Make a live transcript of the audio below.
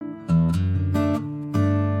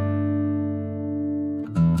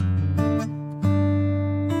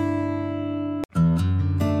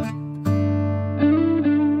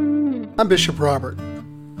I'm Bishop Robert.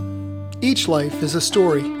 Each life is a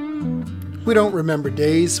story. We don't remember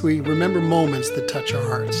days, we remember moments that touch our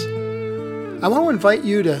hearts. I want to invite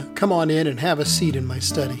you to come on in and have a seat in my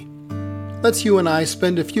study. Let's you and I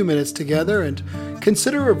spend a few minutes together and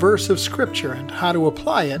consider a verse of Scripture and how to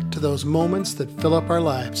apply it to those moments that fill up our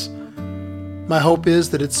lives. My hope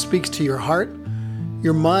is that it speaks to your heart,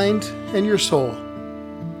 your mind, and your soul.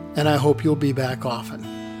 And I hope you'll be back often.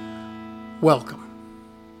 Welcome.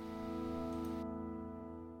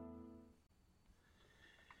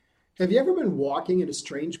 Have you ever been walking in a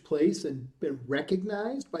strange place and been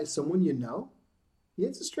recognized by someone you know?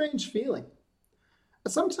 It's a strange feeling.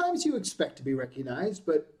 Sometimes you expect to be recognized,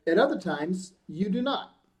 but at other times you do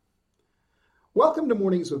not. Welcome to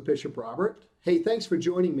Mornings with Bishop Robert. Hey, thanks for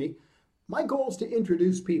joining me. My goal is to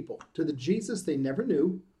introduce people to the Jesus they never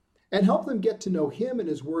knew and help them get to know Him and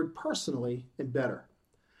His Word personally and better.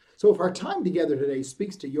 So if our time together today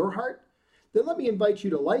speaks to your heart, then let me invite you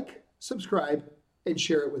to like, subscribe, and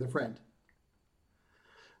share it with a friend.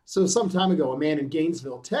 So some time ago, a man in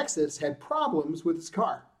Gainesville, Texas, had problems with his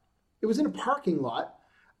car. It was in a parking lot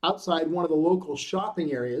outside one of the local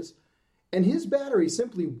shopping areas, and his battery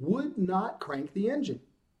simply would not crank the engine.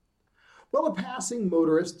 Well, a passing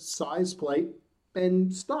motorist saw his plight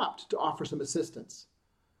and stopped to offer some assistance.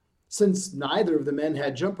 Since neither of the men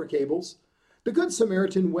had jumper cables, the Good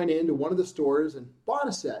Samaritan went into one of the stores and bought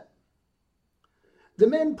a set. The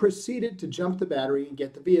men proceeded to jump the battery and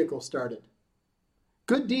get the vehicle started.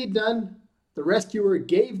 Good deed done, the rescuer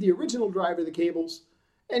gave the original driver the cables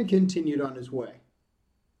and continued on his way.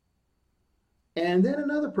 And then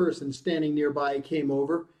another person standing nearby came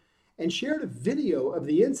over and shared a video of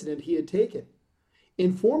the incident he had taken,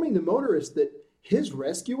 informing the motorist that his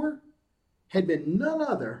rescuer had been none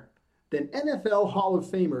other than NFL Hall of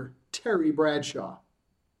Famer Terry Bradshaw.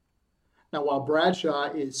 Now, while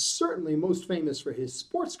Bradshaw is certainly most famous for his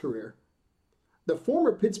sports career, the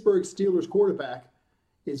former Pittsburgh Steelers quarterback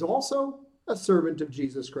is also a servant of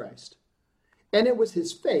Jesus Christ. And it was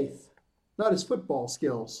his faith, not his football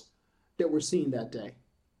skills, that were seen that day.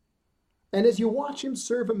 And as you watch him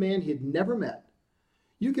serve a man he had never met,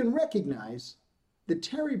 you can recognize that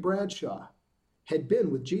Terry Bradshaw had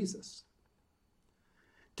been with Jesus.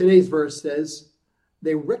 Today's verse says,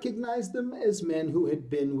 they recognized them as men who had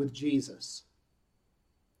been with Jesus.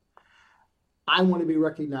 I want to be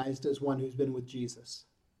recognized as one who's been with Jesus.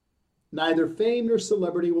 Neither fame nor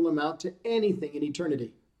celebrity will amount to anything in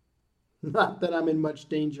eternity. Not that I'm in much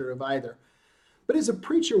danger of either. But as a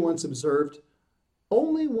preacher once observed,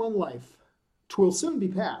 only one life, 'twill soon be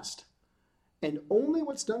past, and only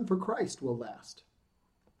what's done for Christ will last.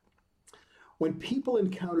 When people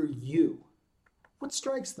encounter you, what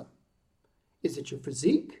strikes them? Is it your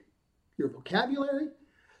physique? Your vocabulary?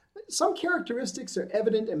 Some characteristics are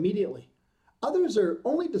evident immediately. Others are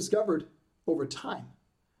only discovered over time.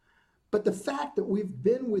 But the fact that we've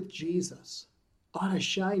been with Jesus ought to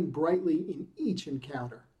shine brightly in each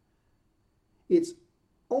encounter. It's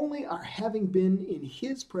only our having been in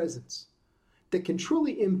His presence that can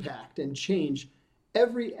truly impact and change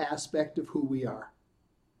every aspect of who we are.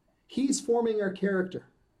 He's forming our character,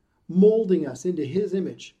 molding us into His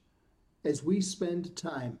image as we spend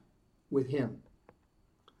time with Him.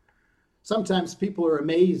 Sometimes people are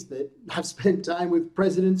amazed that I've spent time with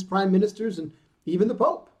presidents, prime ministers, and even the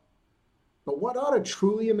Pope. But what ought to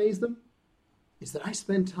truly amaze them is that I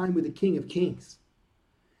spend time with the King of Kings.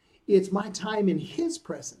 It's my time in His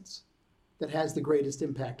presence that has the greatest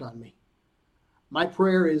impact on me. My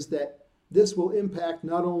prayer is that this will impact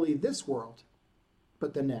not only this world,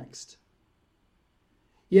 but the next.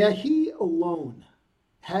 Yeah, He alone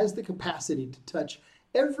has the capacity to touch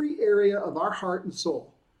every area of our heart and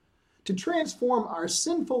soul, to transform our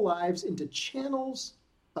sinful lives into channels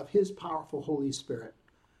of His powerful Holy Spirit.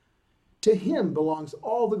 To Him belongs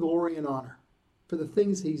all the glory and honor for the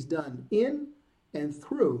things He's done in and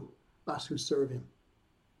through us who serve Him.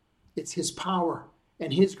 It's His power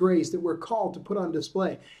and His grace that we're called to put on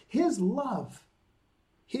display. His love,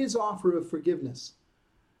 His offer of forgiveness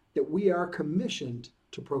that we are commissioned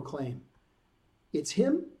to proclaim. It's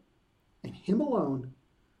Him and Him alone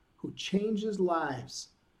who changes lives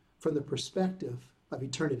from the perspective of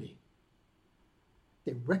eternity.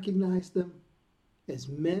 They recognized them as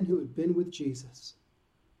men who had been with Jesus.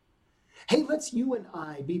 Hey, let's you and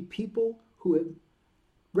I be people who have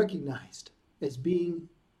recognized as being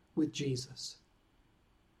with Jesus.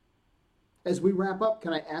 As we wrap up,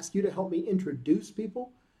 can I ask you to help me introduce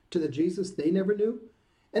people to the Jesus they never knew,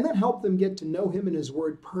 and then help them get to know Him and His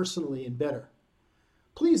Word personally and better?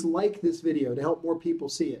 Please like this video to help more people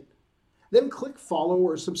see it. Then click follow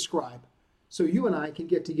or subscribe so you and I can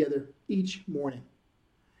get together each morning.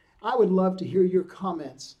 I would love to hear your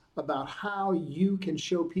comments about how you can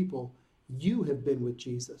show people you have been with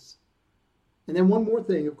Jesus. And then one more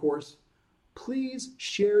thing, of course, please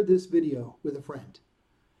share this video with a friend.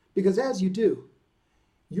 Because as you do,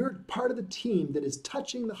 you're part of the team that is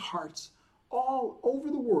touching the hearts all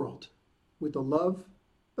over the world with the love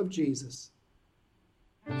of Jesus.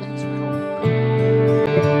 Thanks for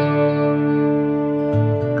helping.